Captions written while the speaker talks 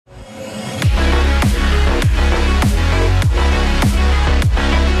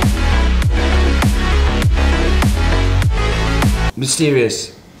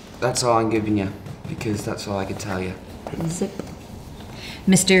Mysterious. That's all I'm giving you, because that's all I can tell you. Zip.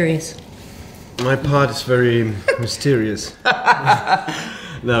 Mysterious. My part is very mysterious.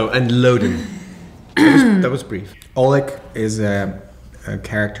 No, and loading. That was brief. Olek is a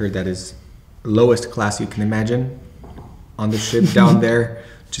character that is lowest class you can imagine on the ship down there,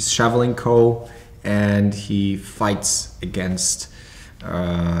 just shoveling coal, and he fights against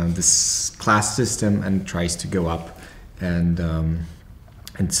this class system and tries to go up and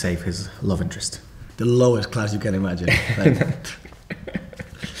save his love interest. The lowest class you can imagine.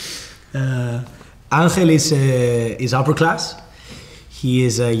 Ángel is upper class. He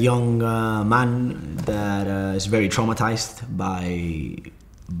is a young man that is very traumatized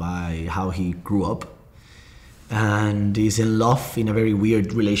by how he grew up, and is in love in a very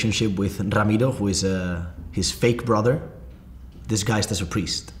weird relationship with Ramiro, who is his fake brother, disguised as a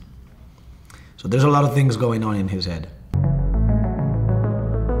priest. So there's a lot of things going on in his head.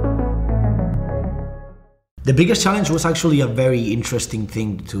 The biggest challenge was actually a very interesting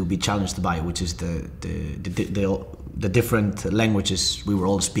thing to be challenged by, which is the different languages we were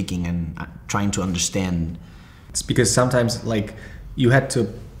all speaking and trying to understand. It's because sometimes, like, you had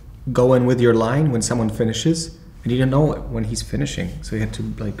to go in with your line when someone finishes, and you didn't know when he's finishing. So you had to,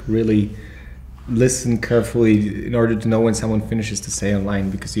 like, really listen carefully in order to know when someone finishes to say a line,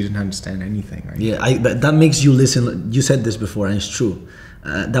 because you didn't understand anything, right? Yeah, but that makes you listen. You said this before, and it's true.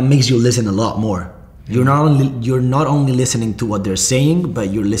 That makes you listen a lot more. You're not only listening to what they're saying,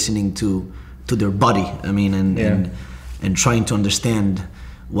 but you're listening to their body. I mean, and trying to understand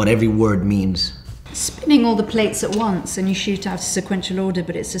what every word means. Spinning all the plates at once, and you shoot out a sequential order,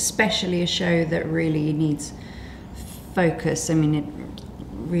 but it's especially a show that really needs focus. I mean, it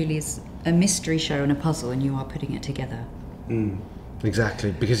really is a mystery show and a puzzle, and you are putting it together.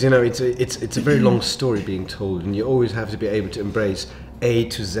 Exactly, because, you know, it's a very long story being told, and you always have to be able to embrace A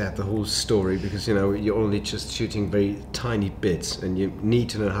to Z, the whole story, because, you know, you're only just shooting very tiny bits, and you need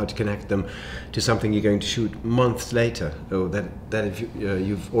to know how to connect them to something you're going to shoot months later, or that if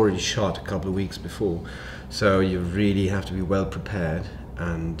you've already shot a couple of weeks before. So you really have to be well prepared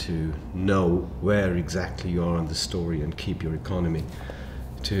and to know where exactly you are on the story and keep your economy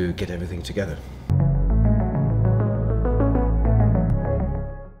to get everything together.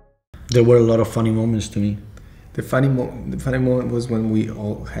 There were a lot of funny moments to me. The funny moment was when we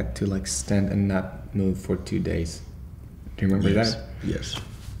all had to, like, stand and not move for 2 days. Do you remember that? Yes.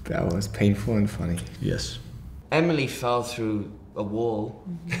 That was painful and funny. Yes. Emily fell through a wall.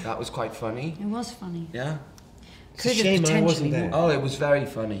 That was quite funny. It was funny. Yeah. It's a shame I wasn't there. Oh, it was very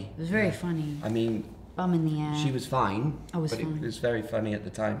funny. It was very funny. I mean, Bum in the air. she was fine. I was but fine. It was very funny at the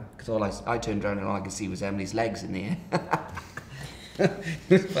time, because I turned around and all I could see was Emily's legs in the air. It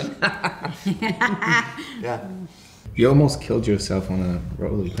was fun. Yeah. You almost killed yourself on a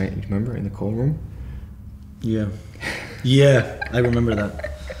roller, right? Remember, in the coal room? Yeah. Yeah, I remember that.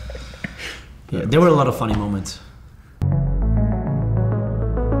 Yeah, there were a lot of funny moments.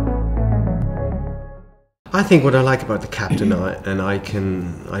 I think what I like about the captain and I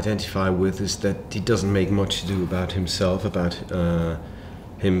can identify with is that he doesn't make much to do about himself, about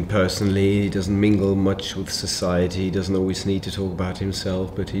him personally. He doesn't mingle much with society. He doesn't always need to talk about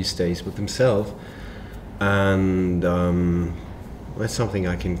himself, but he stays with himself. And that's something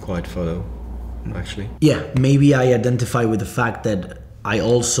I can quite follow, actually. Yeah, maybe I identify with the fact that I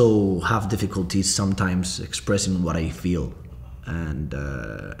also have difficulties sometimes expressing what I feel and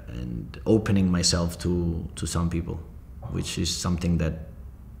opening myself to some people, which is something that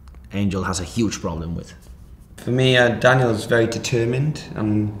Ángel has a huge problem with. For me, Daniel is very determined,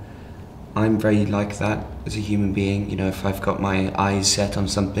 and I'm very like that as a human being. You know, if I've got my eyes set on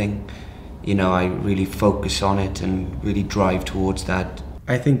something, you know, I really focus on it and really drive towards that.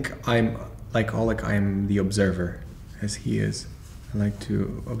 I think I'm like Olek. I'm the observer, as he is. I like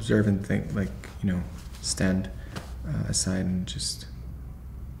to observe and think, like, you know, stand aside and just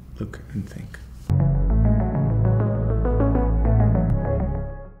look and think.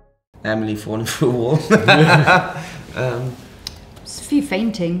 Emily falling through a wall. There's a few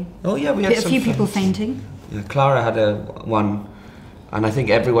fainting. Oh yeah, we had a few people fainting. Yeah, Clara had one, and I think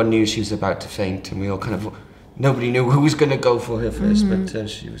everyone knew she was about to faint, and we all kind of, nobody knew who was going to go for her first, but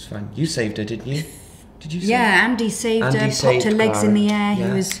she was fine. You saved her, didn't you? Did you save her? Yeah, Andy saved her, popped her legs in the air. Yeah.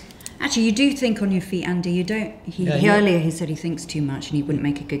 He was... Actually, you do think on your feet, Andy. You don't... Earlier he said he thinks too much and he wouldn't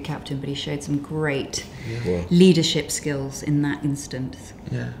make a good captain, but he showed some great leadership skills in that instance.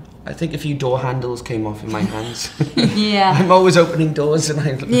 Yeah. I think a few door handles came off in my hands. Yeah. I'm always opening doors and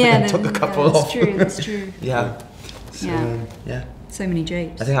I took a couple off. That's true, that's true. Yeah. So, Yeah. So many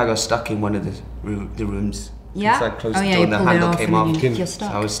japes. I think I got stuck in one of the rooms. Yeah. So I closed Oh, the yeah, door you and the pulled it handle off came and off. then you're So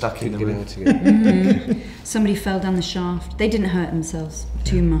stuck. I was stuck in the room. Somebody fell down the shaft. They didn't hurt themselves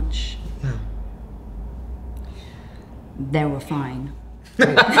too much. No. They were fine.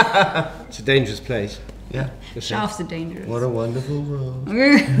 It's a dangerous place. Yeah. Shafts are dangerous. What a wonderful world.